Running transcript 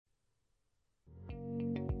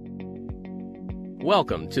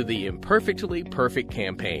Welcome to the Imperfectly Perfect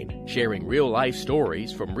campaign, sharing real-life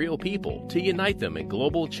stories from real people to unite them in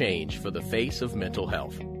global change for the face of mental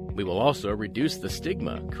health. We will also reduce the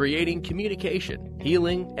stigma, creating communication,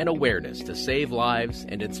 healing, and awareness to save lives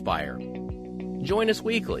and inspire. Join us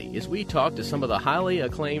weekly as we talk to some of the highly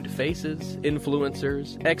acclaimed faces,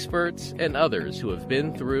 influencers, experts, and others who have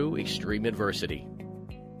been through extreme adversity.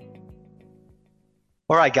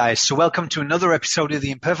 All right, guys, so welcome to another episode of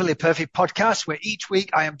the Imperfectly Perfect podcast, where each week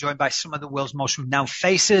I am joined by some of the world's most renowned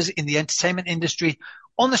faces in the entertainment industry,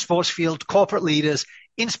 on the sports field, corporate leaders,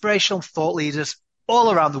 inspirational thought leaders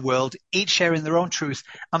all around the world, each sharing their own truth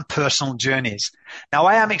and personal journeys. Now,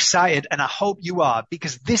 I am excited, and I hope you are,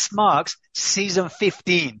 because this marks season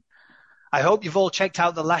 15. I hope you've all checked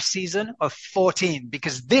out the last season of 14,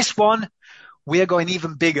 because this one, we are going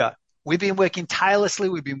even bigger. We've been working tirelessly,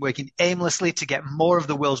 we've been working aimlessly to get more of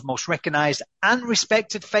the world's most recognized and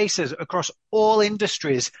respected faces across all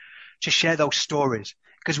industries to share those stories.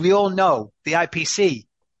 Because we all know the IPC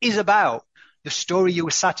is about the story you were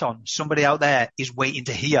sat on. Somebody out there is waiting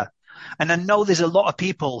to hear. And I know there's a lot of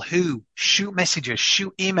people who shoot messages,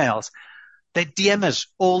 shoot emails. They DM us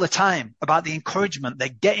all the time about the encouragement they're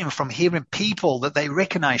getting from hearing people that they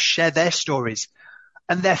recognize share their stories.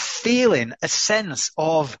 And they're feeling a sense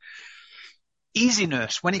of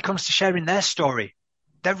easiness when it comes to sharing their story.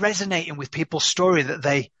 They're resonating with people's story that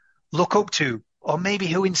they look up to, or maybe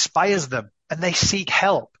who inspires them, and they seek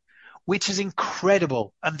help, which is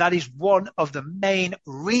incredible. And that is one of the main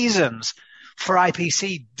reasons for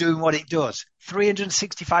IPC doing what it does.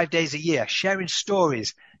 365 days a year, sharing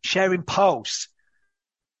stories, sharing posts.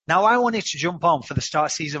 Now, I wanted to jump on for the start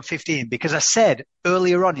of season 15 because I said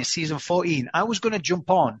earlier on in season 14, I was going to jump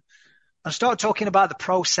on and start talking about the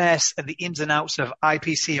process and the ins and outs of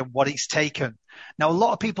IPC and what it's taken. Now, a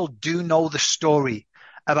lot of people do know the story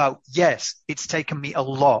about, yes, it's taken me a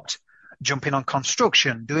lot, jumping on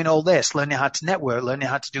construction, doing all this, learning how to network, learning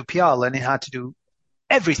how to do PR, learning how to do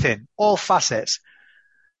everything, all facets.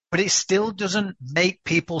 But it still doesn't make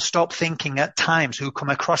people stop thinking at times who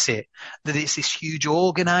come across it, that it's this huge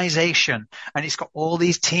organization and it's got all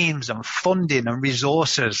these teams and funding and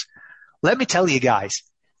resources. Let me tell you guys,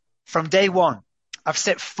 from day one, I've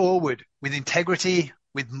stepped forward with integrity,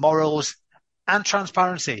 with morals and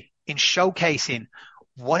transparency in showcasing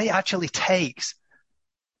what it actually takes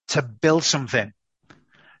to build something,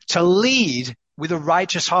 to lead with a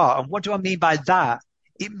righteous heart. And what do I mean by that?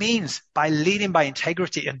 It means by leading by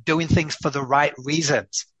integrity and doing things for the right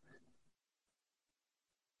reasons.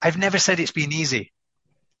 I've never said it's been easy.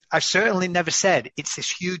 I've certainly never said it's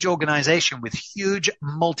this huge organization with huge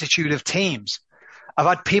multitude of teams. I've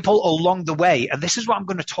had people along the way, and this is what I'm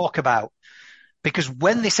going to talk about, because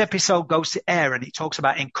when this episode goes to air and it talks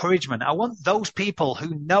about encouragement, I want those people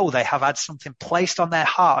who know they have had something placed on their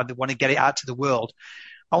heart and they want to get it out to the world.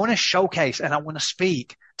 I want to showcase and I want to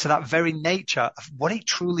speak to that very nature of what it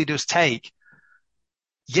truly does take.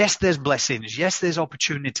 Yes, there's blessings. Yes, there's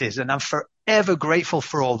opportunities, and I'm forever grateful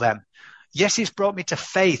for all them. Yes, it's brought me to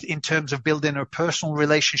faith in terms of building a personal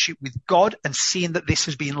relationship with God and seeing that this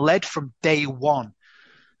has been led from day one.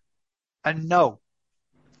 And no,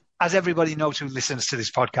 as everybody knows who listens to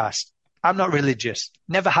this podcast, I'm not religious,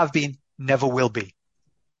 never have been, never will be.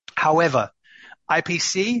 However,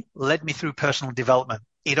 IPC led me through personal development.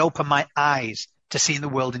 It opened my eyes to seeing the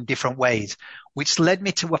world in different ways, which led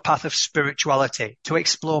me to a path of spirituality, to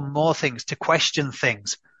explore more things, to question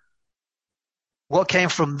things. What came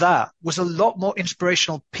from that was a lot more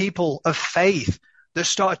inspirational people of faith that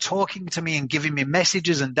started talking to me and giving me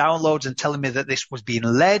messages and downloads and telling me that this was being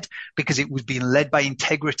led because it was being led by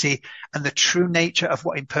integrity and the true nature of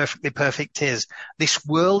what Imperfectly Perfect is. This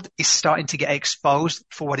world is starting to get exposed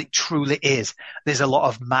for what it truly is. There's a lot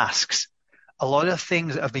of masks, a lot of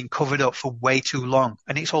things that have been covered up for way too long,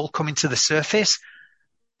 and it's all coming to the surface.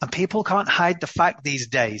 And people can't hide the fact these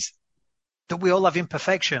days that we all have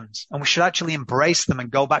imperfections, and we should actually embrace them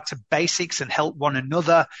and go back to basics and help one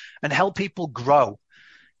another and help people grow.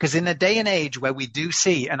 Because in a day and age where we do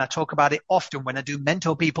see, and I talk about it often when I do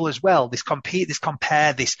mentor people as well, this compete, this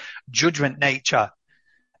compare, this judgment nature,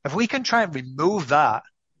 if we can try and remove that,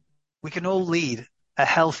 we can all lead a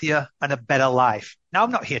healthier and a better life. Now,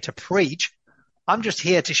 I'm not here to preach. I'm just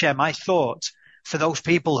here to share my thoughts for those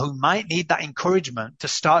people who might need that encouragement to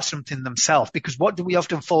start something themselves. Because what do we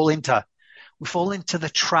often fall into? We fall into the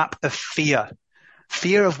trap of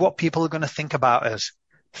fear of what people are going to think about us,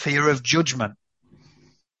 fear of judgment.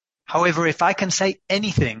 However, if I can say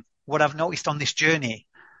anything, what I've noticed on this journey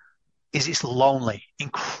is it's lonely,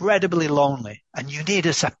 incredibly lonely. And you need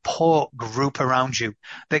a support group around you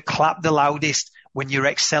that clap the loudest when you're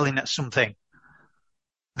excelling at something.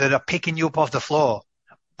 that are picking you up off the floor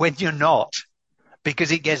when you're not,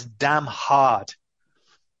 because it gets damn hard.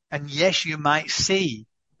 And yes, you might see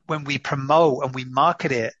when we promote and we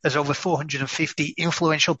market it as over 450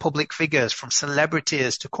 influential public figures, from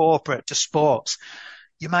celebrities to corporate to sports,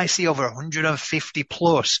 you might see over 150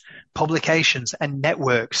 plus publications and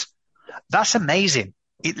networks. That's amazing.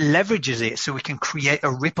 It leverages it so we can create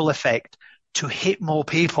a ripple effect to hit more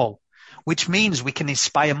people, which means we can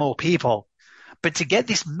inspire more people. But to get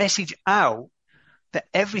this message out that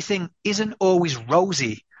everything isn't always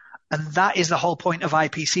rosy, and that is the whole point of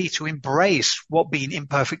IPC, to embrace what being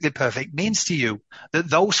imperfectly perfect means to you, that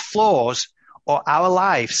those flaws or our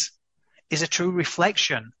lives is a true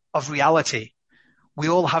reflection of reality. We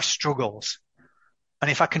all have struggles. And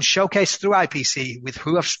if I can showcase through IPC with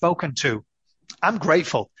who I've spoken to, I'm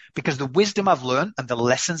grateful, because the wisdom I've learned and the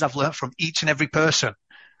lessons I've learned from each and every person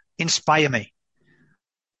inspire me.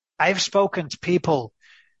 I have spoken to people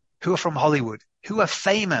who are from Hollywood, who are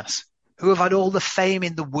famous, who have had all the fame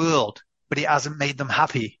in the world, but it hasn't made them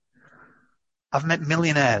happy. I've met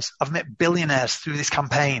millionaires. I've met billionaires through this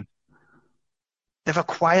campaign. They've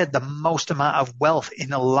acquired the most amount of wealth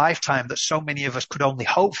in a lifetime that so many of us could only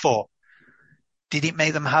hope for. Did it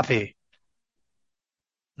make them happy?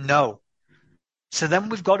 No. So then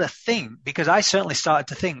we've got to think, because I certainly started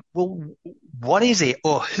to think, well, what is it,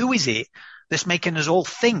 or who is it that's making us all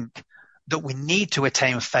think that we need to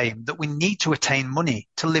attain fame, that we need to attain money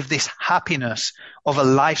to live this happiness of a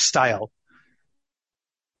lifestyle,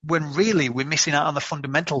 when really we're missing out on the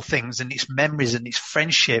fundamental things, and it's memories and it's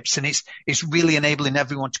friendships, and it's really enabling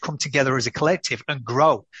everyone to come together as a collective and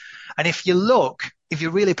grow. And if you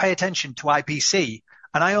really pay attention to IPC,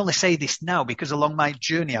 and I only say this now because along my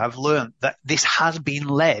journey, I've learned that this has been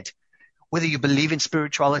led, whether you believe in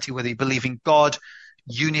spirituality, whether you believe in God,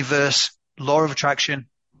 universe, law of attraction,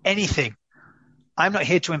 anything. I'm not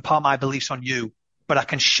here to impart my beliefs on you, but I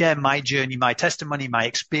can share my journey, my testimony, my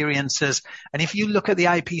experiences. And if you look at the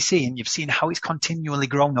IPC and you've seen how it's continually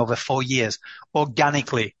grown over 4 years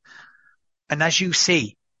organically, and as you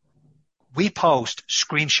see, we post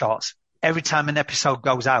screenshots every time an episode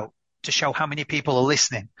goes out to show how many people are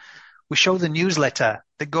listening. We show the newsletter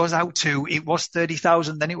that goes out to, it was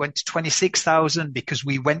 30,000, then it went to 26,000, because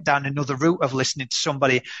we went down another route of listening to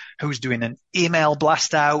somebody who's doing an email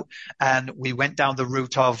blast out. And we went down the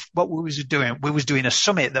route of what we was doing. We was doing a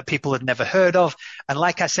summit that people had never heard of. And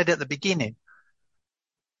like I said at the beginning,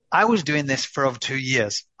 I was doing this for over 2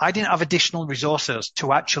 years. I didn't have additional resources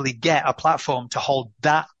to actually get a platform to hold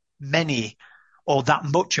that many or that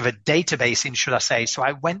much of a database in, should I say. So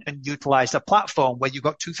I went and utilized a platform where you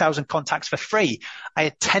got 2,000 contacts for free. I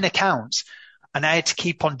had 10 accounts, and I had to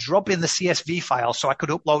keep on dropping the CSV file so I could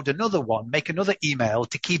upload another one, make another email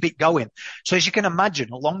to keep it going. So as you can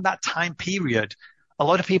imagine, along that time period, a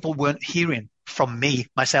lot of people weren't hearing from me,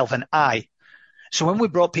 myself, and I. So when we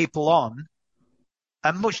brought people on,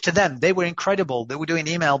 and much to them, they were incredible. They were doing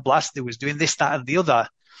email blasts. They was doing this, that, and the other.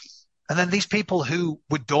 And then these people who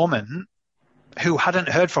were dormant, who hadn't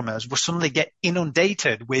heard from us, will suddenly get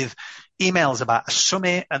inundated with emails about a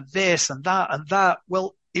summit and this and that and that.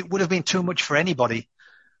 Well, it would have been too much for anybody.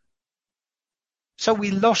 So we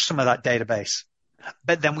lost some of that database.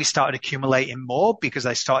 But then we started accumulating more because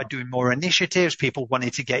I started doing more initiatives. People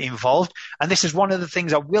wanted to get involved. And this is one of the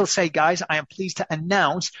things I will say, guys, I am pleased to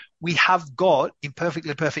announce we have got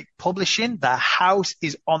Imperfectly Perfect Publishing. The house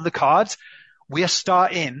is on the cards. We are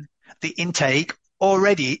starting the intake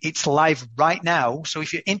already. It's live right now. So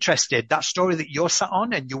if you're interested, that story that you're sat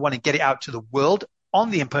on and you want to get it out to the world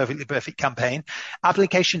on the Imperfectly Perfect campaign,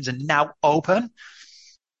 applications are now open.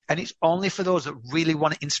 And it's only for those that really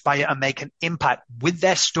want to inspire and make an impact with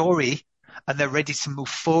their story, and they're ready to move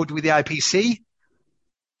forward with the IPC,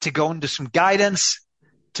 to go under some guidance,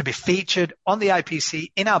 to be featured on the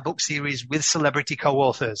IPC in our book series with celebrity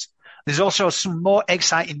co-authors. There's also some more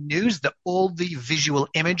exciting news that all the visual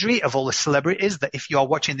imagery of all the celebrities that, if you are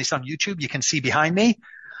watching this on YouTube, you can see behind me,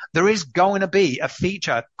 there is going to be a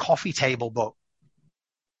feature coffee table book.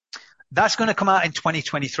 That's going to come out in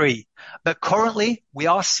 2023. But currently, we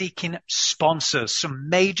are seeking sponsors, some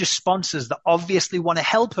major sponsors that obviously want to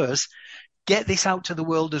help us get this out to the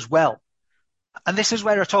world as well. And this is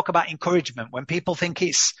where I talk about encouragement. When people think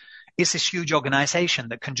it's this huge organization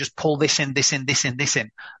that can just pull this in, this in, this in, this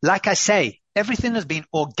in. Like I say, everything has been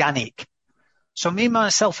organic. So me,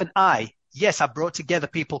 myself, and I brought together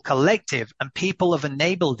People Collective, and people have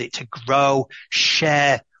enabled it to grow,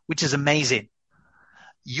 share, which is amazing.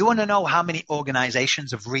 You want to know how many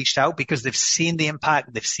organizations have reached out because they've seen the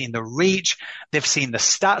impact, they've seen the reach, they've seen the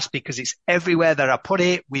stats because it's everywhere that I put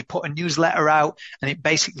it. We put a newsletter out and it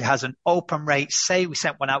basically has an open rate. Say we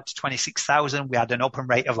sent one out to 26,000. We had an open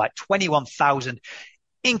rate of like 21,000.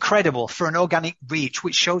 Incredible for an organic reach,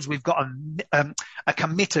 which shows we've got a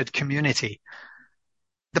committed community.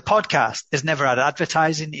 The podcast has never had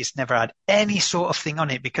advertising. It's never had any sort of thing on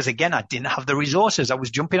it because, again, I didn't have the resources. I was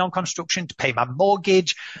jumping on construction to pay my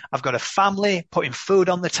mortgage. I've got a family, putting food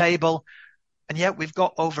on the table. And yet we've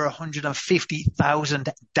got over 150,000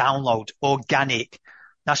 downloads, organic.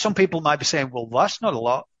 Now, some people might be saying, well, that's not a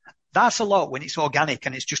lot. That's a lot when it's organic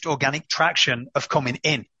and it's just organic traction of coming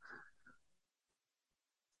in.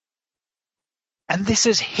 And this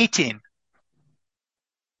is hitting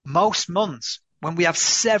most months when we have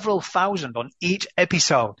several thousand on each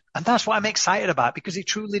episode. And that's what I'm excited about because it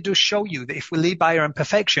truly does show you that if we lead by our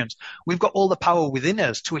imperfections, we've got all the power within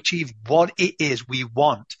us to achieve what it is we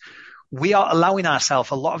want. We are allowing ourselves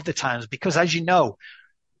a lot of the times because, as you know,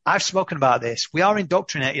 I've spoken about this. We are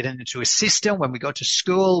indoctrinated into a system. When we go to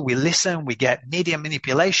school, we listen, we get media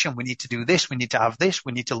manipulation. We need to do this. We need to have this.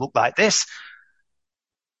 We need to look like this.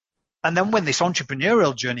 And then when this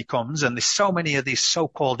entrepreneurial journey comes and there's so many of these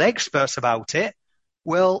so-called experts about it,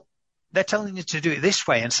 well, they're telling you to do it this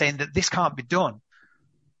way and saying that this can't be done.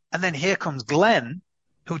 And then here comes Glenn,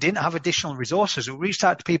 who didn't have additional resources, who reached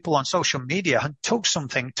out to people on social media and took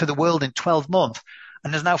something to the world in 12 months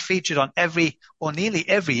and is now featured on every or nearly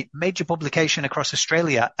every major publication across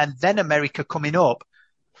Australia and then America coming up.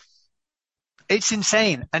 It's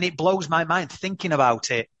insane and it blows my mind thinking about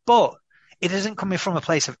it. But it isn't coming from a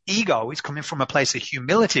place of ego. It's coming from a place of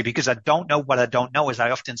humility because I don't know what I don't know, as I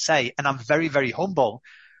often say, and I'm very, very humble.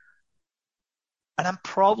 And I'm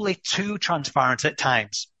probably too transparent at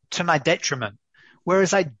times to my detriment,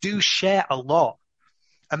 whereas I do share a lot.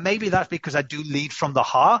 And maybe that's because I do lead from the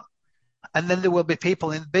heart. And then there will be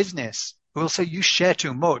people in business who will say, you share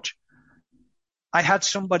too much. I had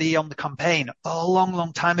somebody on the campaign a long,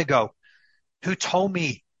 long time ago who told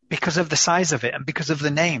me because of the size of it and because of the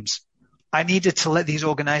names, I needed to let these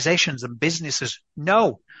organizations and businesses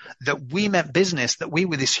know that we meant business, that we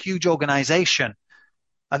were this huge organization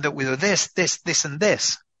and that we were this, and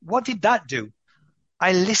this. What did that do?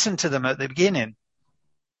 I listened to them at the beginning.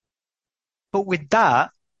 But with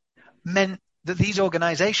that meant that these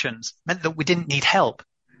organizations meant that we didn't need help.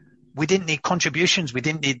 We didn't need contributions. We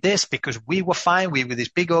didn't need this because we were fine. We were this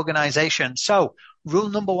big organization. So rule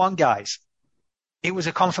number one, guys, it was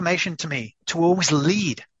a confirmation to me to always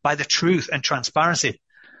lead by the truth and transparency.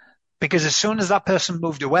 Because as soon as that person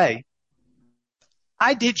moved away,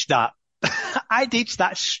 I ditched that. I ditched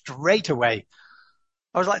that straight away.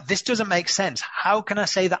 I was like, this doesn't make sense. How can I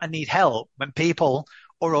say that I need help when people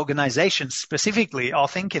or organizations specifically are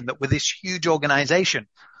thinking that with this huge organization,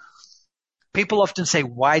 people often say,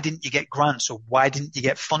 why didn't you get grants or why didn't you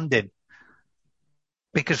get funding?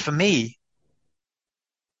 Because for me,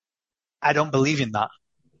 I don't believe in that.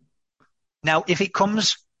 Now, if it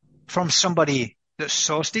comes from somebody that's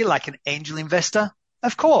sourced it, like an angel investor,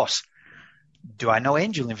 of course. Do I know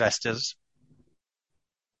angel investors?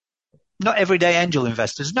 Not everyday angel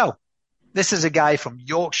investors, no. This is a guy from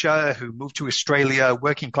Yorkshire who moved to Australia,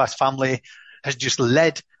 working class family, has just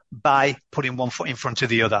led by putting one foot in front of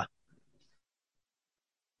the other.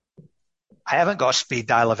 I haven't got a speed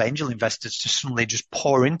dial of angel investors to suddenly just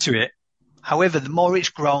pour into it. However, the more it's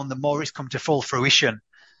grown, the more it's come to full fruition.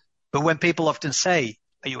 But when people often say,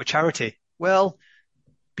 are you a charity? Well,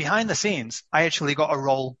 behind the scenes, I actually got a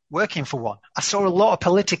role working for one. I saw a lot of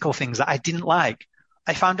political things that I didn't like.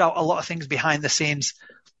 I found out a lot of things behind the scenes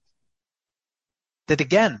that,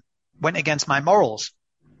 again, went against my morals.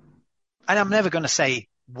 And I'm never going to say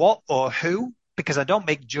what or who, because I don't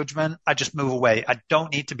make judgment. I just move away. I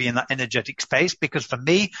don't need to be in that energetic space because for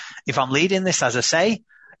me, if I'm leading this, as I say,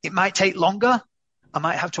 it might take longer. I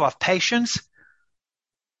might have to have patience.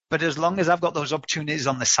 But as long as I've got those opportunities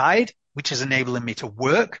on the side, which is enabling me to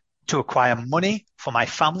work, to acquire money for my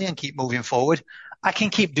family and keep moving forward, I can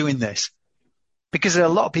keep doing this. Because there are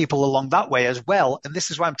a lot of people along that way as well. And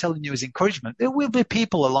this is why I'm telling you as encouragement. There will be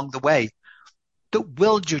people along the way that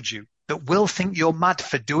will judge you, that will think you're mad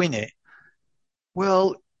for doing it.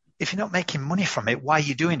 Well, if you're not making money from it, why are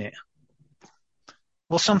you doing it?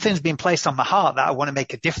 Well, something's been placed on my heart that I want to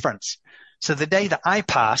make a difference. So the day that I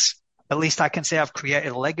pass, at least I can say I've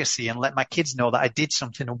created a legacy and let my kids know that I did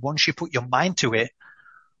something. And once you put your mind to it,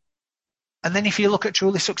 And then if you look at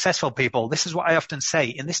truly successful people, this is what I often say.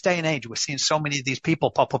 In this day and age, we're seeing so many of these people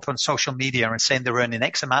pop up on social media and saying they're earning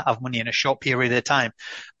X amount of money in a short period of time.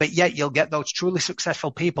 But yet you'll get those truly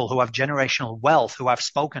successful people who have generational wealth, who I've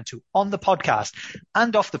spoken to on the podcast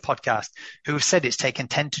and off the podcast, who have said it's taken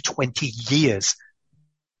 10 to 20 years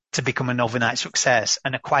to become an overnight success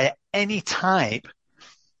and acquire any type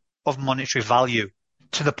of monetary value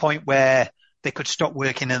to the point where they could stop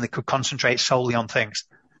working and they could concentrate solely on things.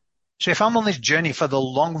 So if I'm on this journey for the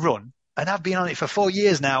long run, and I've been on it for 4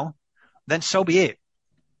 years now, then so be it.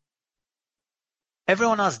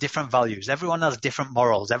 Everyone has different values. Everyone has different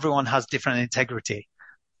morals. Everyone has different integrity.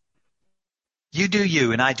 You do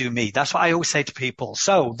you and I do me. That's what I always say to people.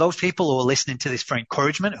 So those people who are listening to this for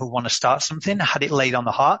encouragement, who want to start something, had it laid on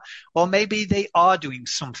the heart, or maybe they are doing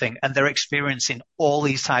something and they're experiencing all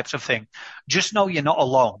these types of things, just know you're not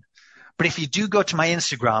alone. But if you do go to my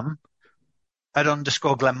Instagram, at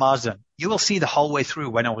 _Glenn Marsden, you will see the whole way through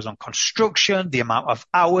when I was on construction, the amount of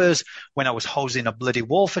hours, when I was hosing a bloody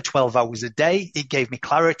wall for 12 hours a day. It gave me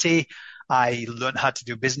clarity. I learned how to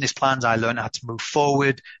do business plans. I learned how to move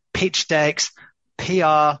forward, pitch decks,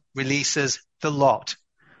 PR, releases, the lot.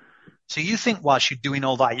 So you think whilst you're doing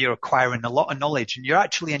all that, you're acquiring a lot of knowledge and you're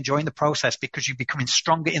actually enjoying the process because you're becoming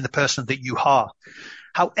stronger in the person that you are.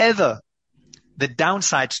 However, the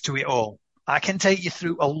downsides to it all, I can take you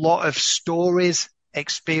through a lot of stories,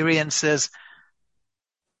 experiences,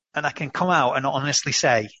 and I can come out and honestly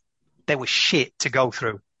say they were shit to go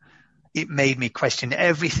through. It made me question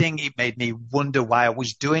everything. It made me wonder why I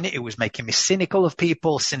was doing it. It was making me cynical of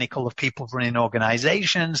people running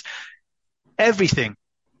organizations, everything.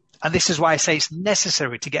 And this is why I say it's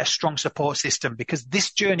necessary to get a strong support system, because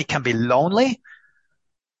this journey can be lonely,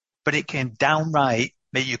 but it can downright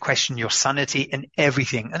make you question your sanity and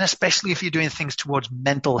everything. And especially if you're doing things towards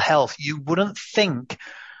mental health, you wouldn't think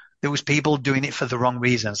there was people doing it for the wrong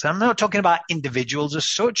reasons. And I'm not talking about individuals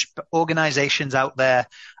as such, but organizations out there,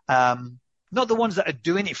 not the ones that are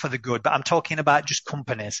doing it for the good, but I'm talking about just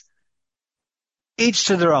companies. Each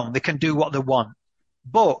to their own. They can do what they want.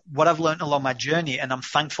 But what I've learned along my journey, and I'm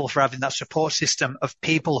thankful for having that support system of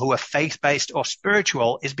people who are faith-based or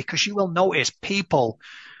spiritual, is because you will notice people,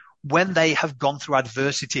 when they have gone through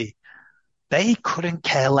adversity, they couldn't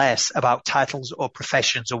care less about titles or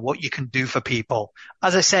professions or what you can do for people.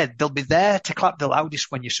 As I said, they'll be there to clap the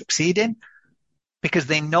loudest when you're succeeding because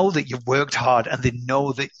they know that you've worked hard and they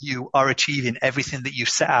know that you are achieving everything that you've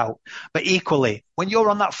set out. But equally, when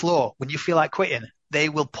you're on that floor, when you feel like quitting, they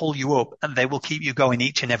will pull you up and they will keep you going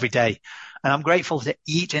each and every day. And I'm grateful to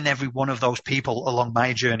each and every one of those people along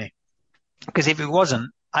my journey, because if it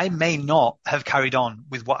wasn't, I may not have carried on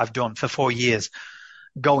with what I've done for 4 years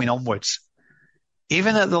going onwards.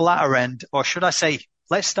 Even at the latter end, or should I say,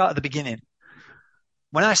 let's start at the beginning.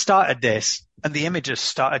 When I started this and the images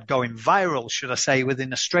started going viral, should I say,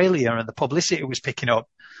 within Australia and the publicity was picking up,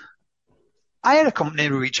 I had a company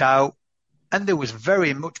reach out and there was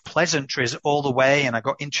very much pleasantries all the way and I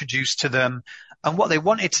got introduced to them. And what they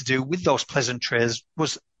wanted to do with those pleasantries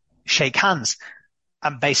was shake hands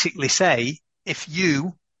and basically say, if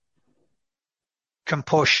you can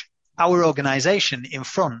push our organization in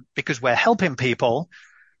front because we're helping people,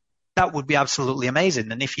 that would be absolutely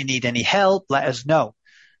amazing. And if you need any help, let us know.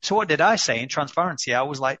 So what did I say in transparency? I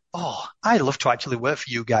was like, oh, I'd love to actually work for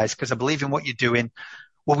you guys because I believe in what you're doing.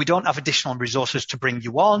 Well, we don't have additional resources to bring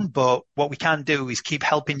you on, but what we can do is keep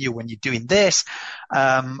helping you when you're doing this.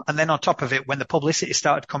 And then on top of it, when the publicity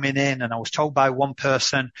started coming in and I was told by one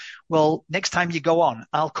person, well, next time you go on,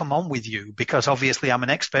 I'll come on with you because obviously I'm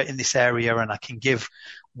an expert in this area and I can give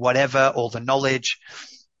whatever, all the knowledge.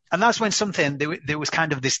 And that's when there was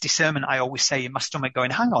kind of this discernment I always say in my stomach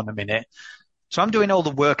going, hang on a minute. So I'm doing all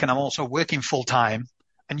the work and I'm also working full time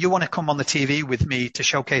and you want to come on the TV with me to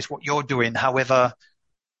showcase what you're doing. However,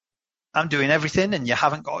 I'm doing everything and you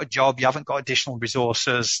haven't got a job, you haven't got additional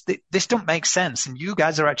resources. This don't make sense. And you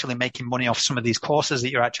guys are actually making money off some of these courses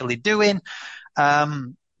that you're actually doing.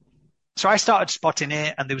 So I started spotting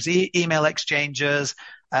it and there was email exchanges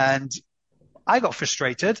and I got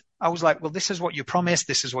frustrated. I was like, well, this is what you promised.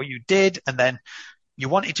 This is what you did. And then you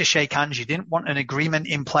wanted to shake hands. You didn't want an agreement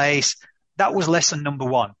in place. That was lesson number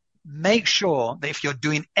one. Make sure that if you're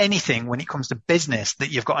doing anything when it comes to business,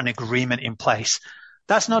 that you've got an agreement in place.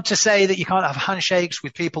 That's not to say that you can't have handshakes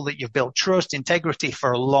with people that you've built trust, integrity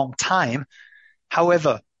for a long time.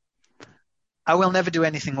 However, I will never do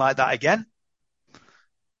anything like that again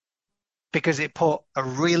because it put a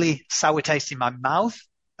really sour taste in my mouth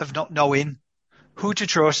of not knowing who to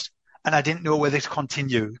trust and I didn't know whether to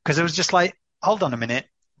continue because it was just like, hold on a minute.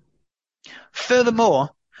 Furthermore,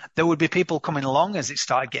 There would be people coming along as it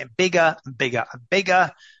started getting bigger and bigger and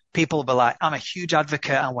bigger. People would be like, I'm a huge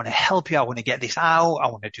advocate. I want to help you. I want to get this out. I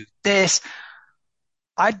want to do this.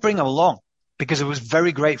 I'd bring them along because I was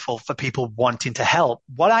very grateful for people wanting to help.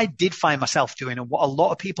 What I did find myself doing, and what a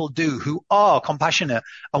lot of people do who are compassionate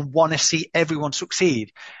and want to see everyone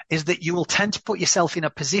succeed, is that you will tend to put yourself in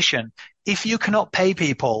a position, if you cannot pay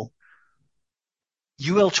people,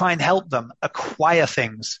 you will try and help them acquire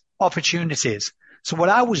things, opportunities. So what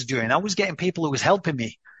I was doing, I was getting people who was helping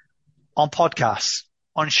me on podcasts,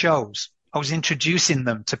 on shows. I was introducing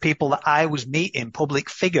them to people that I was meeting,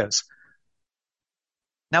 public figures.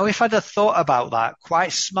 Now, if I'd have thought about that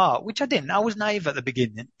quite smart, which I didn't, I was naive at the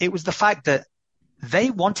beginning. It was the fact that they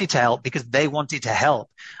wanted to help because they wanted to help.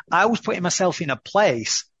 I was putting myself in a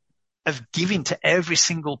place of giving to every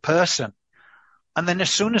single person. And then as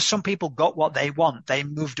soon as some people got what they want, they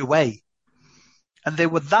moved away. And they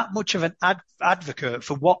were that much of an advocate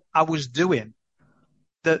for what I was doing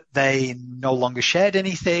that they no longer shared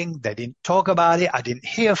anything. They didn't talk about it. I didn't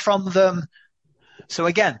hear from them. So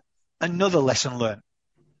again, another lesson learned.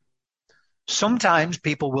 Sometimes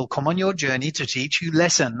people will come on your journey to teach you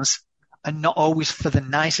lessons, and not always for the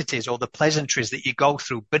niceties or the pleasantries that you go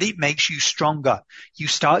through, but it makes you stronger. You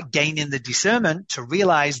start gaining the discernment to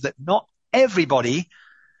realize that not everybody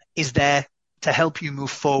is there to help you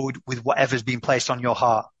move forward with whatever's been placed on your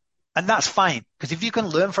heart. And that's fine, because if you can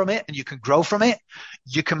learn from it and you can grow from it,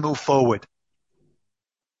 you can move forward.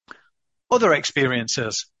 Other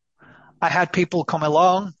experiences. I had people come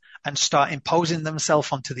along and start imposing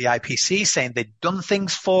themselves onto the IPC, saying they'd done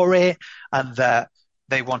things for it and that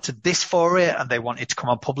they wanted this for it and they wanted to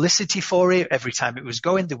come on publicity for it. Every time it was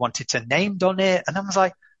going, they wanted to named on it. And I was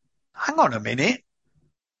like, hang on a minute.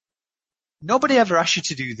 Nobody ever asked you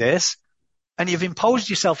to do this. And you've imposed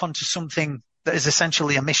yourself onto something that is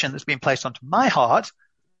essentially a mission that's been placed onto my heart.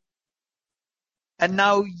 And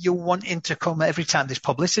now you're wanting to come every time there's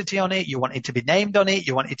publicity on it. You want it to be named on it.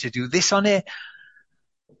 You want it to do this on it.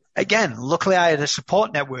 Again, luckily I had a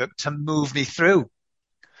support network to move me through.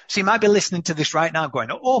 So you might be listening to this right now going,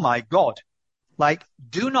 oh my God, like,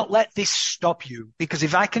 do not let this stop you. Because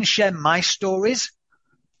if I can share my stories,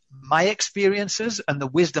 my experiences and the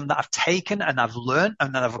wisdom that I've taken and I've learned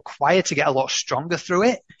and that I've acquired to get a lot stronger through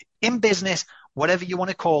it in business, whatever you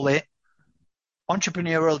want to call it,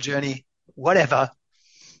 entrepreneurial journey, whatever.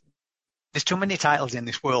 There's too many titles in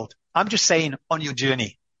this world. I'm just saying on your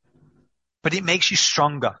journey, but it makes you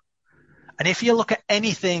stronger. And if you look at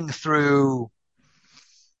anything through,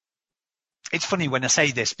 it's funny when I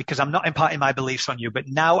say this because I'm not imparting my beliefs on you, but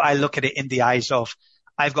now I look at it in the eyes of,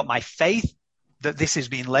 I've got my faith that this is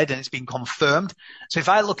being led and it's been confirmed. So if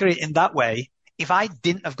I look at it in that way, if I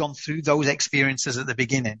didn't have gone through those experiences at the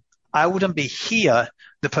beginning, I wouldn't be here,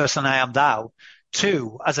 the person I am now,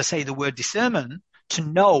 to, as I say, the word discernment, to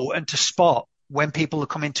know and to spot when people are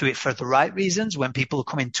coming to it for the right reasons, when people are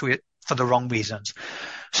coming to it for the wrong reasons.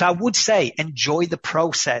 So I would say enjoy the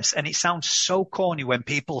process. And it sounds so corny when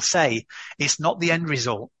people say it's not the end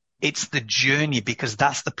result. It's the journey, because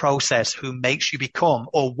that's the process who makes you become,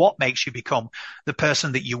 or what makes you become, the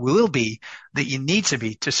person that you will be, that you need to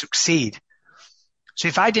be to succeed. So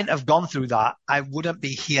if I didn't have gone through that, I wouldn't be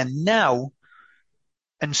here now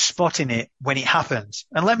and spotting it when it happens.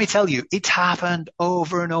 And let me tell you, it's happened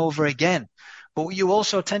over and over again. But what you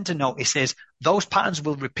also tend to notice is those patterns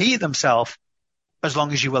will repeat themselves as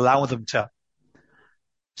long as you allow them to.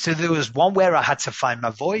 So there was one where I had to find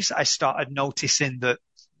my voice. I started noticing that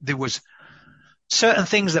there was certain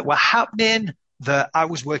things that were happening, that I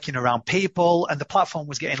was working around people, and the platform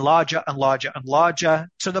was getting larger and larger and larger,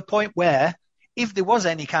 to the point where if there was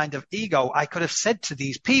any kind of ego, I could have said to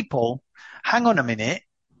these people, hang on a minute,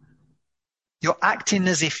 you're acting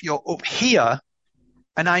as if you're up here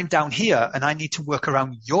and I'm down here and I need to work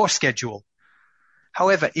around your schedule.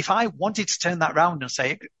 However, if I wanted to turn that around and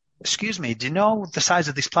say, excuse me, do you know the size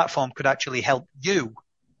of this platform could actually help you?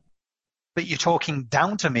 But you're talking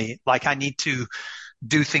down to me like I need to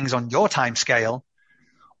do things on your time scale.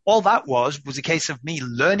 All that was a case of me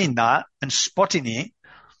learning that and spotting it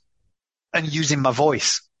and using my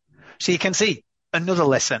voice. So you can see another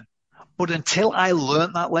lesson. But until I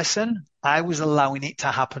learned that lesson, I was allowing it to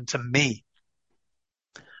happen to me.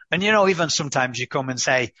 And you know, even sometimes you come and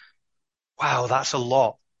say, wow, that's a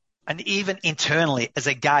lot. And even internally as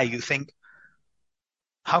a guy, you think,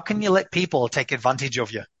 how can you let people take advantage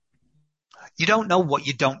of you? You don't know what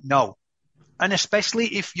you don't know. And especially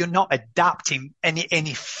if you're not adapting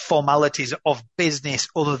any formalities of business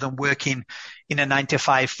other than working in a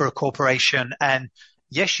 9-to-5 for a corporation. And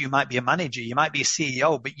yes, you might be a manager, you might be a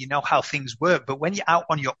CEO, but you know how things work. But when you're out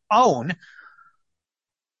on your own,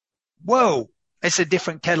 whoa, it's a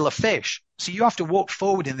different kettle of fish. So you have to walk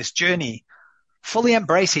forward in this journey, fully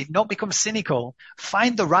embrace it, not become cynical,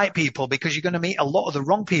 find the right people, because you're going to meet a lot of the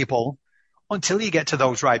wrong people until you get to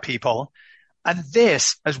those right people. And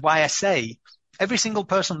this is why I say every single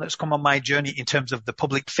person that's come on my journey in terms of the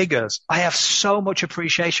public figures, I have so much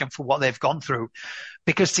appreciation for what they've gone through,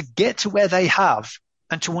 because to get to where they have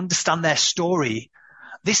and to understand their story,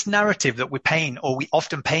 this narrative that we paint, or we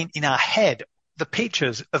often paint in our head, the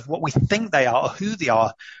pictures of what we think they are or who they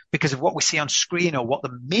are because of what we see on screen or what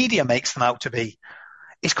the media makes them out to be,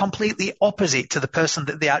 is completely opposite to the person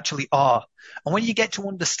that they actually are. And when you get to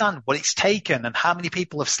understand what it's taken and how many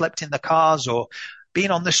people have slept in the cars or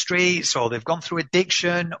been on the streets, or they've gone through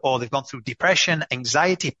addiction, or they've gone through depression,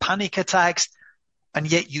 anxiety, panic attacks, and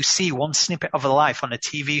yet you see one snippet of a life on a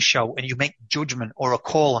TV show and you make judgment or a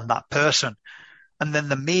call on that person. And then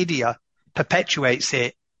the media perpetuates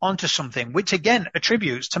it onto something, which again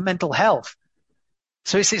attributes to mental health.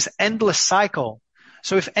 So it's this endless cycle.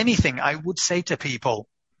 So if anything, I would say to people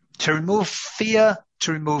to remove fear,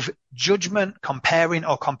 to remove judgment, comparing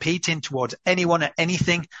or competing towards anyone or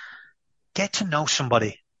anything. Get to know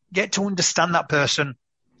somebody. Get to understand that person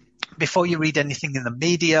before you read anything in the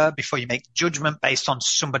media, before you make judgment based on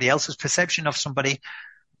somebody else's perception of somebody.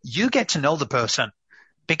 You get to know the person,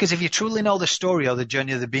 because if you truly know the story or the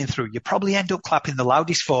journey they've been through, you probably end up clapping the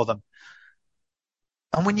loudest for them.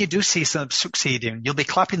 And when you do see them succeeding, you'll be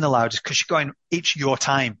clapping the loudest because you're going, it's your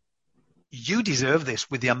time. You deserve this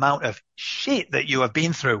with the amount of shit that you have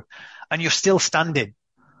been through, and you're still standing.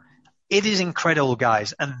 It is incredible,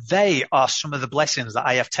 guys. And they are some of the blessings that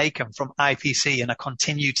I have taken from IPC and I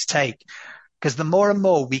continue to take, because the more and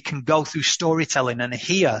more we can go through storytelling and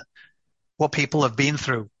hear what people have been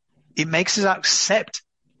through, it makes us accept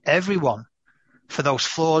everyone for those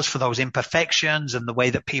flaws, for those imperfections, and the way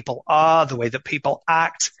that people are, the way that people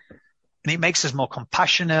act. And it makes us more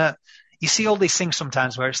compassionate. You see all these things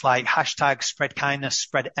sometimes where it's like hashtag spread kindness,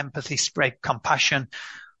 spread empathy, spread compassion.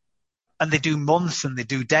 And they do months and they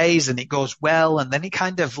do days and it goes well. And then it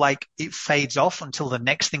kind of like it fades off until the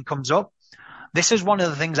next thing comes up. This is one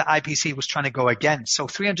of the things that IPC was trying to go against. So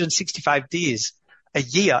 365 days a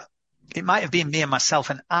year, it might have been me and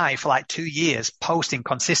myself and I for like 2 years posting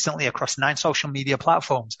consistently across 9 social media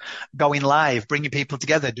platforms, going live, bringing people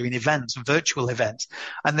together, doing events, virtual events,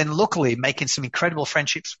 and then luckily making some incredible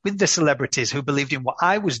friendships with the celebrities who believed in what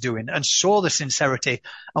I was doing and saw the sincerity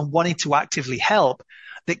and wanted to actively help,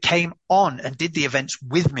 that came on and did the events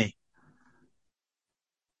with me.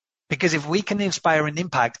 Because if we can inspire and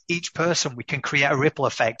impact each person, we can create a ripple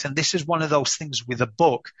effect. And this is one of those things with a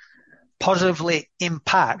book, positively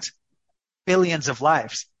impact billions of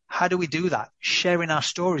lives. How do we do that? Sharing our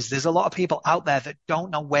stories. There's a lot of people out there that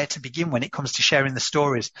don't know where to begin when it comes to sharing the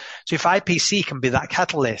stories. So if IPC can be that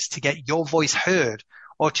catalyst to get your voice heard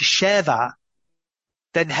or to share that,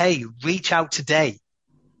 then hey, reach out today.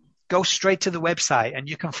 Go straight to the website and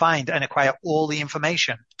you can find and acquire all the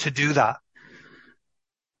information to do that.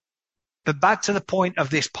 But back to the point of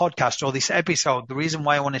this podcast or this episode, the reason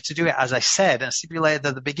why I wanted to do it, as I said and stipulated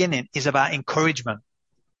at the beginning, is about encouragement.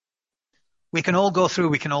 We can all go through,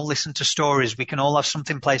 we can all listen to stories, we can all have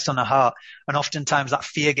something placed on our heart, and oftentimes that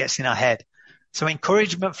fear gets in our head. So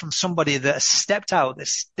encouragement from somebody that has stepped out,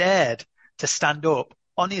 that's dared to stand up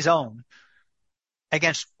on his own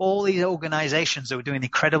against all these organizations that are doing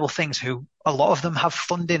incredible things, who a lot of them have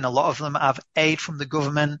funding, a lot of them have aid from the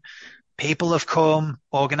government. People have come,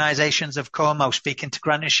 organizations have come. I was speaking to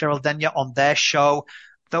Grant and Cheryl Denyer on their show.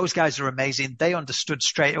 Those guys are amazing. They understood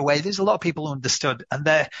straight away. There's a lot of people who understood, and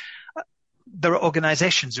there are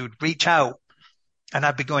organizations who would reach out and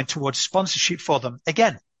I'd be going towards sponsorship for them.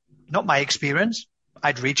 Again, not my experience.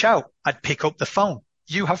 I'd reach out. I'd pick up the phone.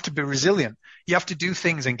 You have to be resilient. You have to do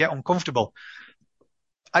things and get uncomfortable.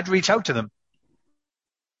 I'd reach out to them.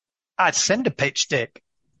 I'd send a pitch deck.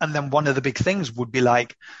 And then one of the big things would be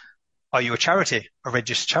like, are you a charity, a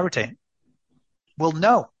registered charity? Well,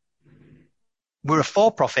 no. We're a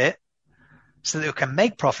for-profit so that we can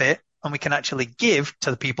make profit and we can actually give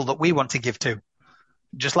to the people that we want to give to.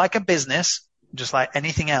 Just like a business, just like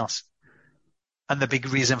anything else. And the big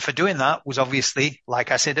reason for doing that was obviously,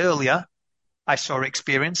 like I said earlier, I saw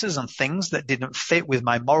experiences and things that didn't fit with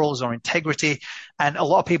my morals or integrity. And a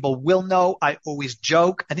lot of people will know I always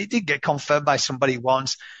joke, and it did get confirmed by somebody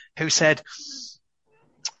once who said,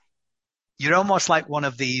 you're almost like one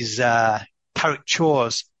of these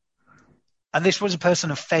caricatures. And this was a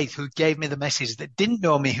person of faith who gave me the message that didn't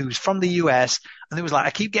know me, who's from the US. And it was like,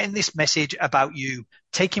 I keep getting this message about you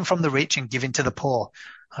taking from the rich and giving to the poor.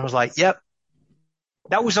 I was like, yep.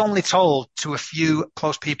 That was only told to a few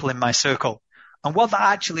close people in my circle. And what that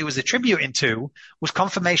actually was attributing to was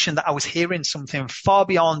confirmation that I was hearing something far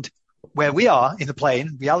beyond where we are in the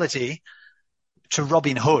plane, reality, to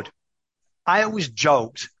Robin Hood. I always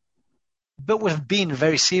joked, but was being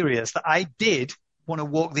very serious, that I did want to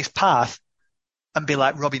walk this path and be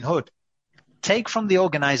like Robin Hood. Take from the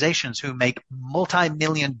organizations who make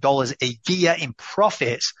multi-million dollars a year in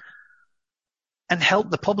profits and help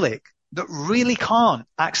the public that really can't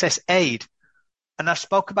access aid. And I've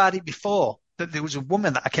spoke about it before, that there was a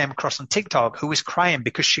woman that I came across on TikTok who was crying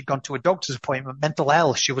because she'd gone to a doctor's appointment, mental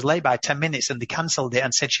health. She was late by 10 minutes and they cancelled it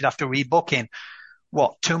and said she'd have to rebook in,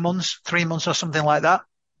 2 months, 3 months or something like that.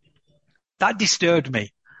 That disturbed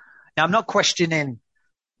me. Now, I'm not questioning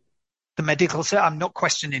the medical set. I'm not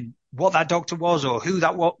questioning what that doctor was or who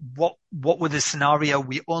that, what were the scenario.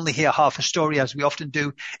 We only hear half a story, as we often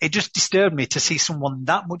do. It just disturbed me to see someone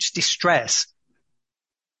that much distress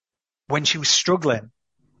when she was struggling.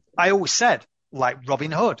 I always said, like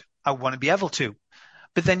Robin Hood, I want to be able to.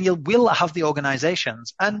 But then you will have the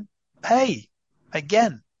organizations, and hey,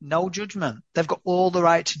 again, no judgment. They've got all the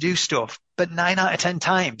right to do stuff, but 9 out of 10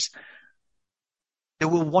 times they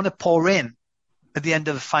will want to pour in at the end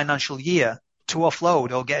of the financial year to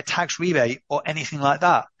offload or get a tax rebate or anything like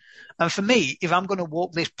that. And for me, if I'm going to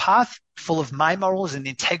walk this path full of my morals and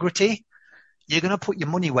integrity, you're going to put your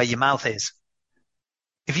money where your mouth is.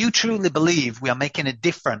 If you truly believe we are making a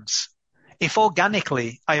difference, if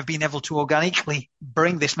organically I have been able to organically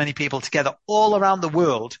bring this many people together all around the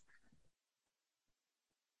world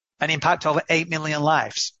and impact over 8 million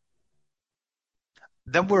lives,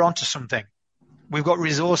 then we're onto something. We've got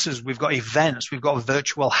resources, we've got events, we've got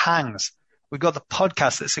virtual hangs, we've got the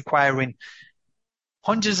podcast that's acquiring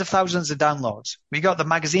hundreds of thousands of downloads. We've got the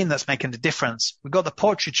magazine that's making a difference. We've got the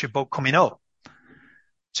portraiture book coming up.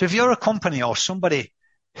 So if you're a company or somebody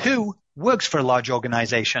who works for a large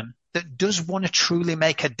organization that does want to truly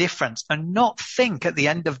make a difference and not think at the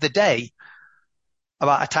end of the day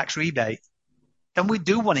about a tax rebate, then we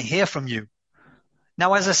do want to hear from you.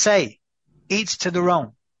 Now, as I say, each to their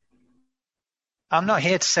own. I'm not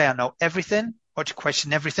here to say I know everything or to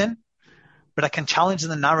question everything, but I can challenge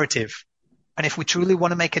the narrative. And if we truly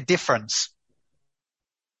want to make a difference,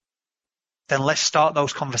 then let's start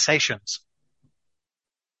those conversations.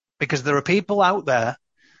 Because there are people out there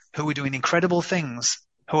who are doing incredible things,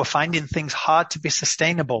 who are finding things hard to be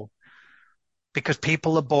sustainable because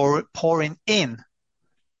people are pouring in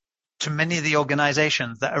to many of the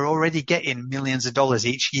organizations that are already getting millions of dollars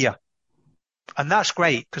each year. And that's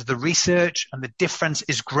great because the research and the difference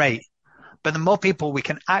is great. But the more people we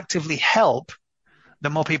can actively help, the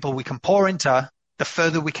more people we can pour into, the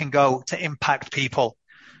further we can go to impact people.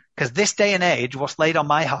 Because this day and age, what's laid on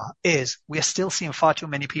my heart is we are still seeing far too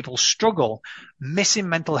many people struggle, missing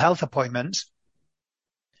mental health appointments.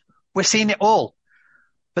 We're seeing it all,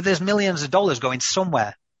 but there's millions of dollars going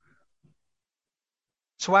somewhere.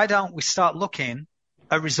 So why don't we start looking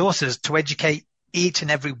at resources to educate each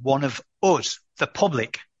and every one of us, the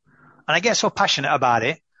public? And I get so passionate about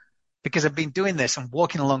it because I've been doing this and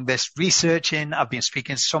walking along this, researching. I've been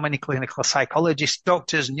speaking to so many clinical psychologists,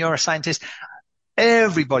 doctors, neuroscientists,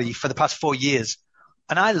 everybody for the past 4 years.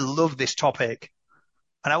 And I love this topic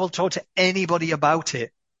and I will talk to anybody about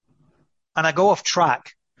it. And I go off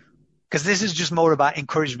track because this is just more about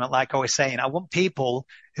encouragement. Like I was saying, I want people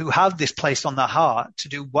who have this placed on their heart to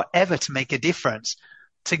do whatever to make a difference,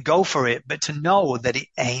 to go for it, but to know that it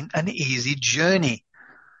ain't an easy journey.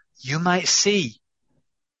 You might see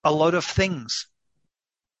a lot of things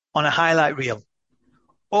on a highlight reel.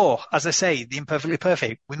 Or, as I say, the imperfectly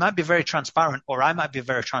perfect. We might be very transparent, or I might be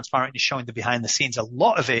very transparent in showing the behind the scenes, a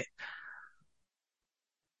lot of it.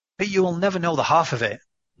 But you will never know the half of it.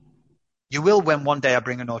 You will when one day I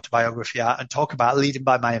bring an autobiography out and talk about leading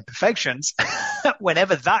by my imperfections,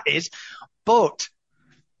 whenever that is. But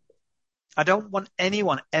I don't want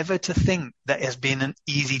anyone ever to think that it has been an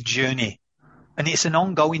easy journey. And it's an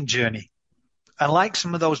ongoing journey. And like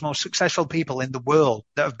some of those most successful people in the world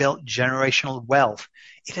that have built generational wealth,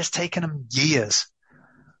 it has taken them years.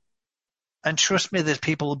 And trust me, there's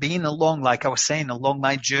people being along, like I was saying, along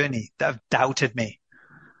my journey that have doubted me,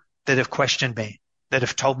 that have questioned me, that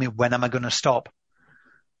have told me, when am I going to stop?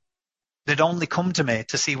 That only come to me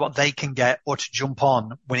to see what they can get or to jump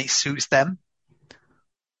on when it suits them.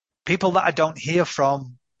 People that I don't hear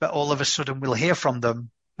from, but all of a sudden will hear from them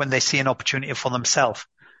when they see an opportunity for themselves.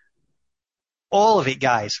 All of it,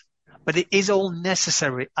 guys. But it is all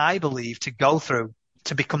necessary, I believe, to go through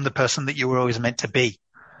to become the person that you were always meant to be.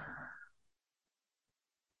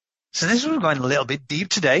 So this was going a little bit deep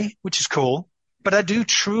today, which is cool. But I do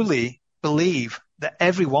truly believe that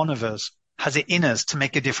every one of us has it in us to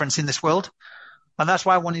make a difference in this world. And that's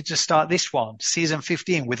why I wanted to start this one, season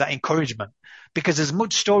 15, with that encouragement. Because as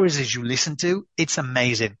much stories as you listen to, it's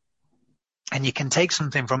amazing. And you can take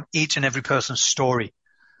something from each and every person's story.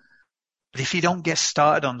 But if you don't get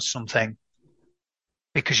started on something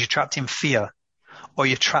because you're trapped in fear, or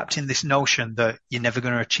you're trapped in this notion that you're never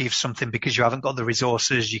going to achieve something because you haven't got the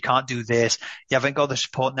resources, you can't do this, you haven't got the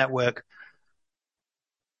support network,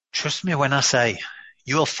 trust me when I say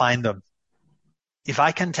you will find them. If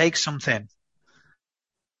I can take something,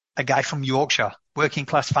 a guy from Yorkshire, working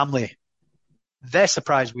class family, they're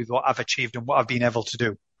surprised with what I've achieved and what I've been able to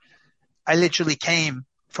do. I literally came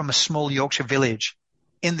from a small Yorkshire village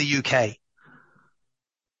in the UK.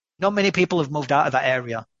 Not many people have moved out of that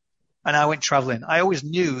area. And I went traveling. I always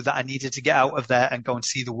knew that I needed to get out of there and go and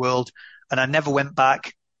see the world. And I never went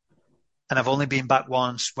back. And I've only been back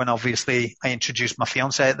once when obviously I introduced my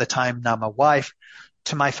fiance at the time, now my wife,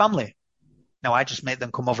 to my family. Now I just made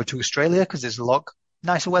them come over to Australia because there's a lot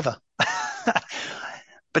nicer weather.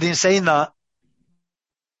 But in saying that,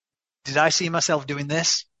 did I see myself doing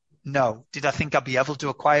this? No. Did I think I'd be able to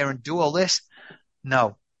acquire and do all this?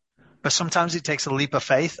 No. But sometimes it takes a leap of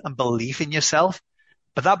faith and belief in yourself.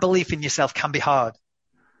 But that belief in yourself can be hard.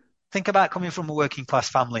 Think about coming from a working class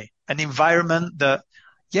family, an environment that,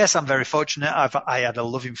 yes, I'm very fortunate. I had a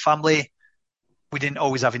loving family. We didn't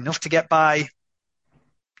always have enough to get by.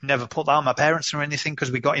 Never put that on my parents or anything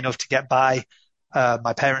because we got enough to get by.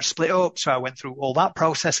 My parents split up, so I went through all that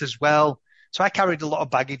process as well. So I carried a lot of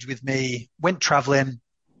baggage with me, went traveling.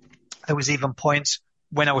 There was even points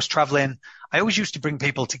when I was traveling, I always used to bring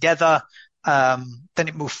people together. Then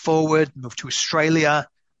it moved forward, moved to Australia,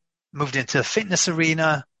 moved into the fitness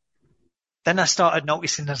arena. Then I started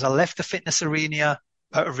noticing as I left the fitness arena,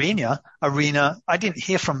 I didn't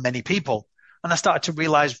hear from many people. And I started to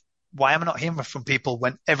realize, why am I not hearing from people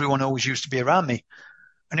when everyone always used to be around me?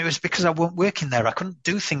 And it was because I weren't working there. I couldn't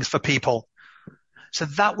do things for people. So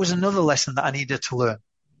that was another lesson that I needed to learn.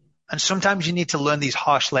 And sometimes you need to learn these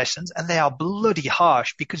harsh lessons, and they are bloody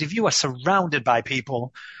harsh, because if you are surrounded by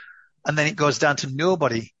people and then it goes down to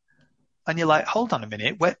nobody and you're like, hold on a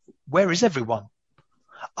minute, where is everyone?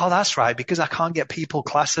 Oh, that's right, because I can't get people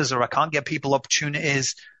classes or I can't get people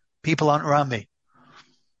opportunities. People aren't around me.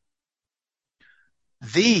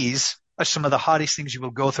 These are some of the hardest things you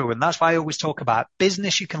will go through. And that's why I always talk about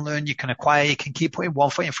business. You can learn, you can acquire, you can keep putting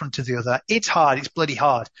one foot in front of the other. It's hard. It's bloody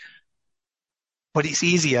hard, but it's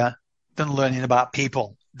easier than learning about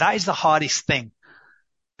people. That is the hardest thing,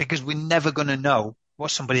 because we're never going to know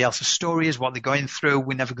what somebody else's story is, what they're going through.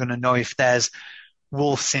 We're never going to know if there's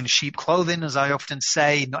wolves in sheep clothing, as I often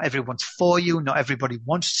say. Not everyone's for you. Not everybody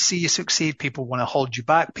wants to see you succeed. People want to hold you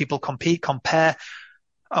back. People compete, compare.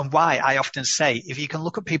 And why I often say, if you can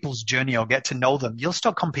look at people's journey or get to know them, you'll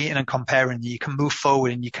stop competing and comparing. You can move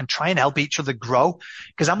forward and you can try and help each other grow.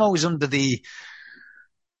 Because I'm always under the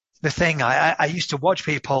thing. I used to watch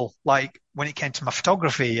people, like when it came to my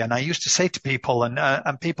photography, and I used to say to people,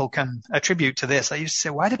 and people can attribute to this, I used to say,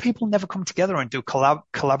 why do people never come together and do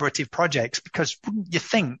collaborative projects? Because wouldn't you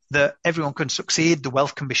think that everyone can succeed, the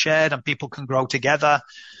wealth can be shared, and people can grow together?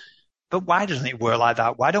 But why doesn't it work like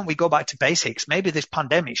that? Why don't we go back to basics? Maybe this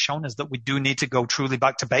pandemic's shown us that we do need to go truly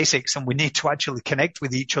back to basics, and we need to actually connect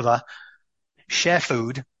with each other, share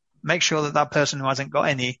food, make sure that that person who hasn't got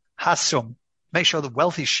any has some, make sure the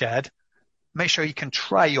wealth is shared, make sure you can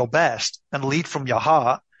try your best and lead from your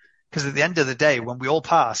heart. Because at the end of the day, when we all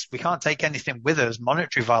pass, we can't take anything with us,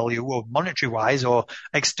 monetary value or monetary wise or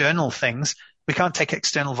external things. We can't take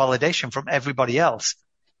external validation from everybody else.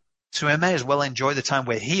 So we may as well enjoy the time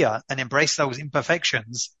we're here and embrace those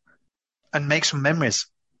imperfections and make some memories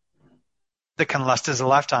that can last us a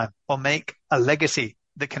lifetime, or make a legacy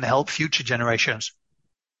that can help future generations.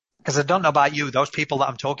 Because I don't know about you, those people that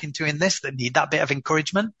I'm talking to in this that need that bit of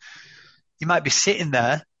encouragement, you might be sitting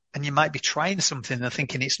there and you might be trying something and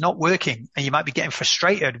thinking it's not working, and you might be getting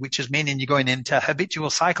frustrated, which is meaning you're going into habitual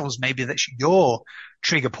cycles. Maybe that's your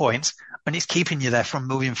trigger points and it's keeping you there from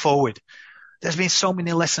moving forward. There's been so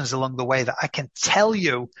many lessons along the way that I can tell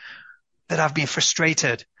you that I've been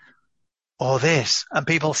frustrated or this, and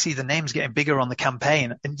people see the names getting bigger on the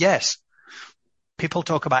campaign. And yes, people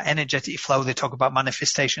talk about energetic flow. They talk about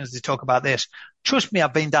manifestations. They talk about this. Trust me,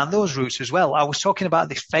 I've been down those routes as well. I was talking about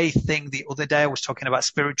this faith thing the other day. I was talking about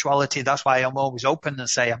spirituality. That's why I'm always open and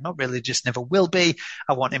say I'm not religious, never will be.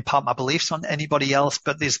 I won't impart my beliefs on anybody else.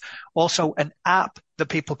 But there's also an app that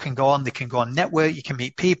people can go on. They can go on network. You can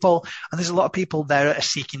meet people. And there's a lot of people there that are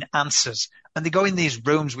seeking answers. And they go in these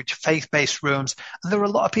rooms, which are faith-based rooms. And there are a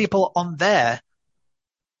lot of people on there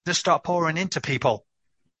that start pouring into people.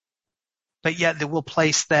 But yet they will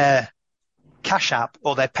place their Cash App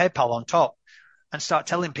or their PayPal on top. and start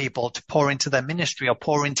telling people to pour into their ministry or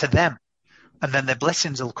pour into them, and then their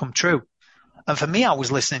blessings will come true. And for me, I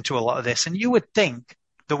was listening to a lot of this, and you would think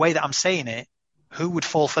the way that I'm saying it, who would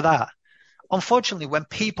fall for that? Unfortunately, when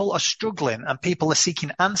people are struggling and people are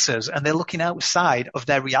seeking answers and they're looking outside of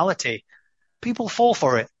their reality, people fall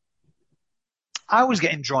for it. I was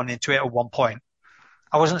getting drawn into it at one point.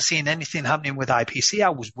 I wasn't seeing anything happening with IPC. I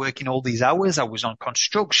was working all these hours. I was on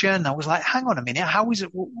construction. I was like, hang on a minute. How is it?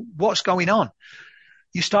 What's going on?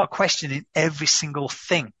 You start questioning every single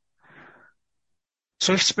thing.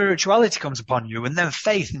 So if spirituality comes upon you and then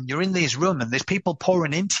faith, and you're in these rooms and there's people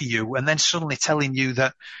pouring into you and then suddenly telling you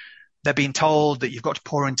that they're being told that you've got to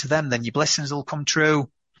pour into them, then your blessings will come true.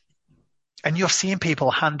 And you're seeing people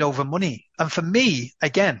hand over money. And for me,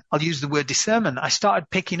 again, I'll use the word discernment. I started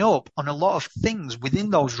picking up on a lot of things within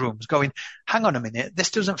those rooms going, hang on a minute, this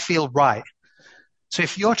doesn't feel right. So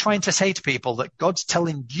if you're trying to say to people that God's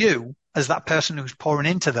telling you as that person who's pouring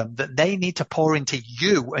into them, that they need to pour into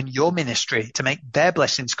you and your ministry to make their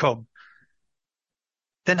blessings come,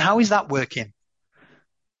 then how is that working?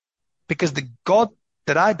 Because the God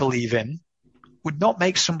that I believe in would not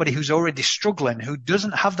make somebody who's already struggling, who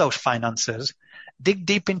doesn't have those finances, dig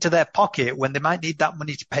deep into their pocket when they might need that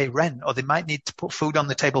money to pay rent, or they might need to put food on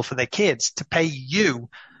the table for their kids, to pay you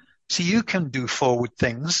so you can do forward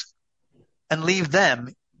things and leave them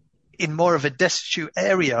in more of a destitute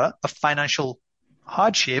area of financial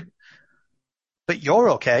hardship, but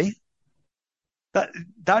you're okay.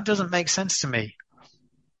 That doesn't make sense to me.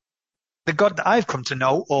 The God that I've come to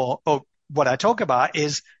know, or what I talk about,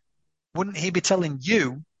 is, wouldn't he be telling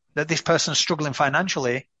you that this person's struggling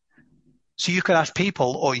financially so you could ask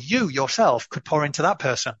people, or you yourself could pour into that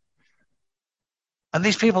person? And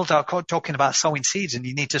these people are talking about sowing seeds, and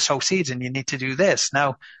you need to sow seeds and you need to do this.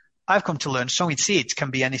 Now, I've come to learn sowing seeds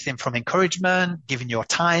can be anything from encouragement, giving your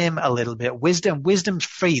time, a little bit of wisdom. Wisdom's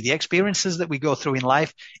free. The experiences that we go through in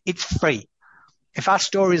life, it's free. If our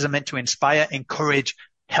stories are meant to inspire, encourage,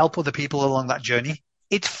 help other people along that journey,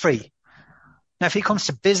 it's free. Now, if it comes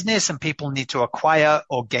to business and people need to acquire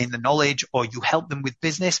or gain the knowledge, or you help them with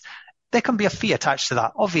business, there can be a fee attached to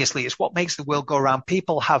that. Obviously, it's what makes the world go around.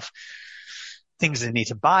 People have things they need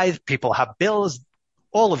to buy. People have bills,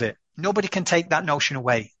 all of it. Nobody can take that notion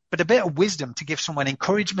away. But a bit of wisdom to give someone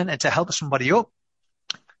encouragement and to help somebody up,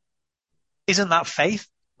 isn't that faith?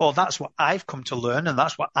 Or that's what I've come to learn, and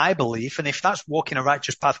that's what I believe. And if that's walking a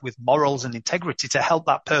righteous path with morals and integrity to help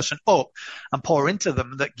that person up and pour into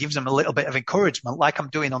them, that gives them a little bit of encouragement, like I'm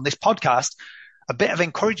doing on this podcast, a bit of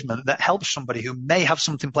encouragement that helps somebody who may have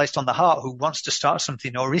something placed on the heart, who wants to start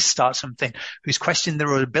something or is start something, who's questioning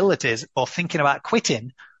their abilities or thinking about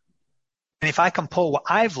quitting. And if I can pour what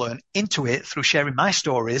I've learned into it through sharing my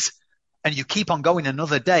stories, and you keep on going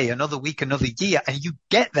another day, another week, another year, and you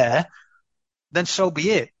get there, then so be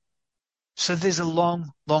it. So there's a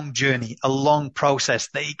long, long journey, a long process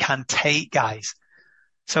that it can take, guys.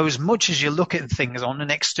 So as much as you look at things on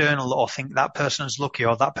an external, or think that person's lucky,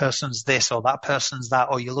 or that person's this, or that person's that,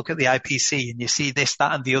 or you look at the IPC and you see this,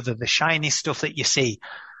 that, and the other, the shiny stuff that you see,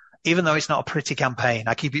 even though it's not a pretty campaign,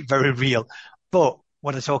 I keep it very real. But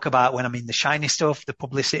what I talk about when I mean the shiny stuff, the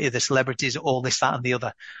publicity, the celebrities, all this, that, and the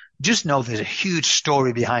other, just know there's a huge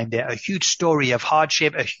story behind it, a huge story of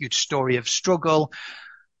hardship, a huge story of struggle.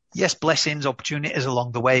 Yes, blessings, opportunities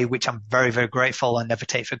along the way, which I'm very, very grateful and never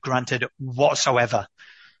take for granted whatsoever.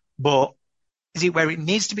 But is it where it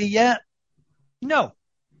needs to be yet? No.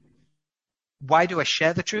 Why do I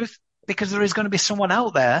share the truth? Because there is going to be someone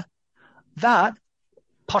out there that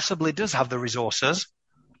possibly does have the resources,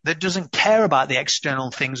 that doesn't care about the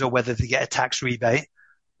external things or whether they get a tax rebate.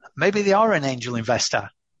 Maybe they are an angel investor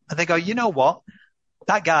and they go, you know what?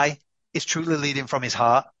 That guy is truly leading from his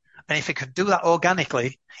heart. And if he could do that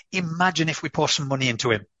organically, imagine if we pour some money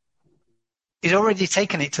into him. He's already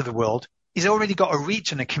taken it to the world. He's already got a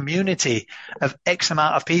reach and a community of X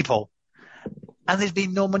amount of people. And there's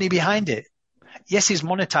been no money behind it. Yes, he's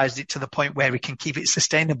monetized it to the point where he can keep it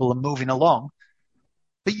sustainable and moving along.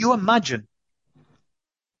 But you imagine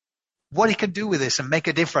what he could do with this and make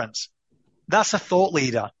a difference. That's a thought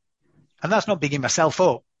leader. And that's not bigging myself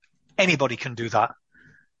up. Anybody can do that.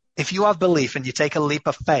 If you have belief and you take a leap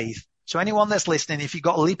of faith, so anyone that's listening, if you've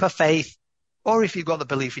got a leap of faith, or if you've got the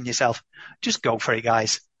belief in yourself, just go for it,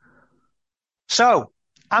 guys. So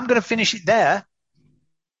I'm going to finish it there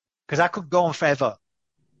because I could go on forever.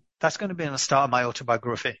 That's going to be on the start of my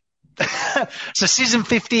autobiography. So season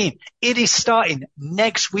 15, it is starting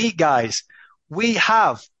next week, guys. We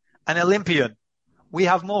have an Olympian. We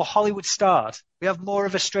have more Hollywood stars. We have more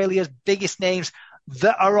of Australia's biggest names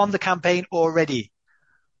that are on the campaign already.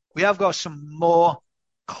 We have got some more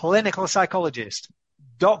clinical psychologists,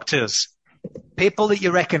 doctors, people that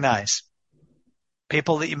you recognize,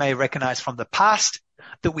 people that you may recognize from the past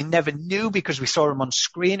that we never knew because we saw them on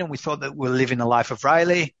screen and we thought that we were living the life of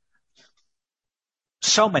Riley.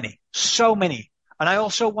 So many. And I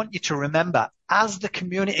also want you to remember, as the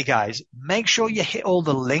community guys, make sure you hit all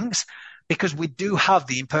the links because we do have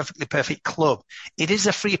the Imperfectly Perfect Club. It is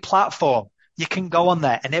a free platform. You can go on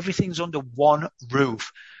there and everything's under one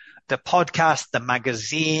roof. The podcast, the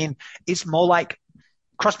magazine, it's more like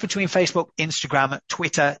cross between Facebook, Instagram,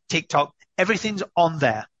 Twitter, TikTok. Everything's on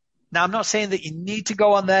there. Now, I'm not saying that you need to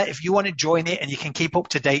go on there. If you want to join it and you can keep up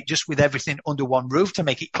to date just with everything under one roof to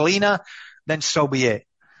make it cleaner, then so be it.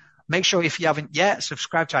 Make sure if you haven't yet,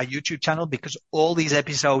 subscribe to our YouTube channel because all these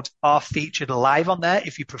episodes are featured live on there.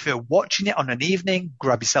 If you prefer watching it on an evening,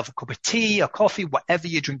 grab yourself a cup of tea or coffee, whatever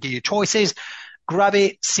you drink, your choices. Grab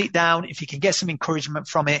it, sit down. If you can get some encouragement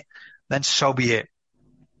from it, then so be it.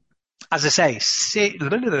 As I say,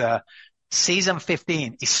 season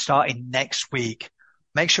 15 is starting next week.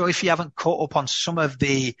 Make sure if you haven't caught up on some of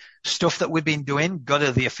the stuff that we've been doing, go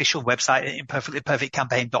to the official website at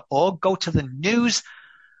imperfectlyperfectcampaign.org, go to the news,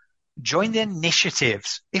 join the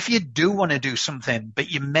initiatives. If you do want to do something,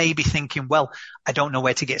 but you may be thinking, well, I don't know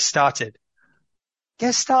where to get started.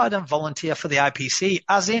 Get started and volunteer for the IPC,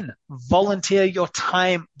 as in volunteer your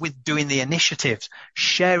time with doing the initiatives,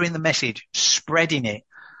 sharing the message, spreading it.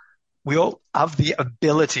 We all have the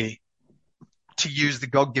ability to use the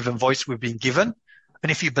God-given voice we've been given. And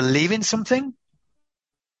if you believe in something,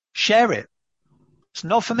 share it. It's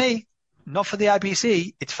not for me, not for the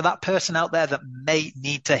IPC. It's for that person out there that may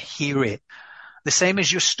need to hear it. The same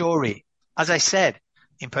as your story. As I said,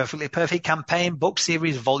 Imperfectly Perfect Campaign Book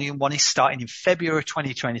Series Volume 1 is starting in February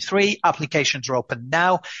 2023. Applications are open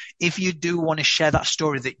now. If you do want to share that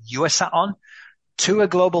story that you are sat on to a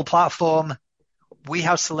global platform, we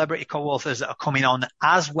have celebrity co-authors that are coming on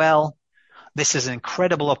as well. This is an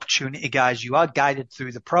incredible opportunity, guys. You are guided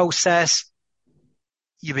through the process.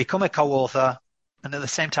 You become a co-author, and at the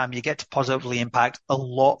same time, you get to positively impact a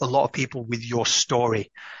lot of people with your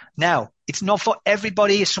story. Now, it's not for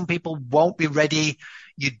everybody. Some people won't be ready.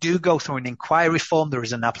 You do go through an inquiry form. There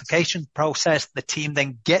is an application process. The team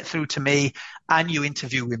then get through to me, and you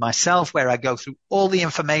interview with myself where I go through all the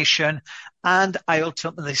information, and I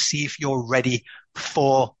ultimately see if you're ready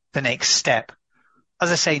for the next step.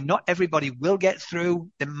 As I say, not everybody will get through.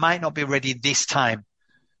 They might not be ready this time.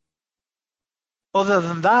 Other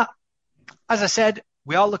than that, as I said,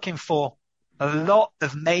 we are looking for a lot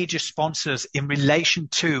of major sponsors in relation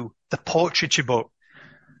to the portraiture book.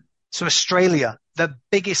 So Australia, the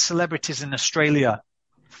biggest celebrities in Australia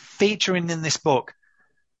featuring in this book.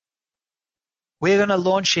 We're going to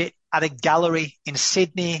launch it at a gallery in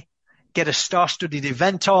Sydney, get a star-studded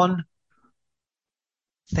event on.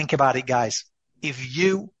 Think about it, guys. If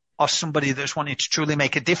you are somebody that's wanting to truly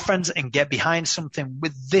make a difference and get behind something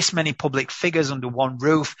with this many public figures under one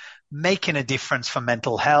roof, making a difference for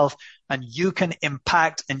mental health, and you can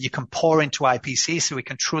impact and you can pour into IPC so we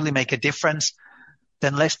can truly make a difference,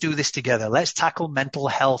 then let's do this together. Let's tackle mental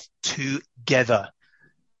health together.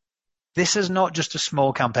 This is not just a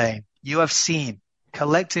small campaign. You have seen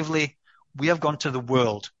collectively, we have gone to the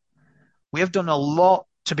world. We have done a lot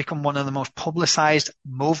to become one of the most publicized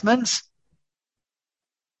movements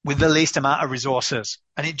with the least amount of resources.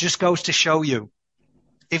 And it just goes to show you,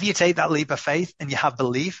 if you take that leap of faith and you have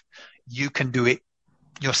belief, you can do it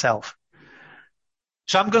yourself.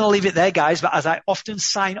 So I'm going to leave it there, guys. But as I often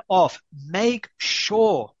sign off, make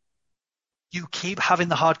sure you keep having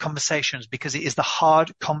the hard conversations because it is the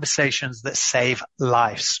hard conversations that save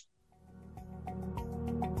lives.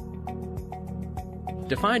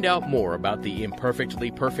 To find out more about the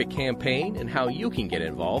Imperfectly Perfect campaign and how you can get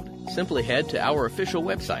involved, simply head to our official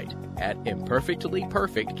website at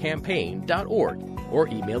imperfectlyperfectcampaign.org or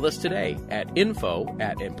email us today at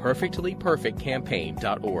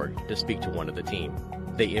info@imperfectlyperfectcampaign.org to speak to one of the team.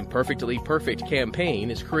 The Imperfectly Perfect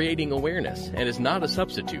campaign is creating awareness and is not a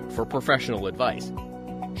substitute for professional advice.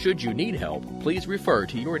 Should you need help, please refer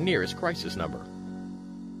to your nearest crisis number.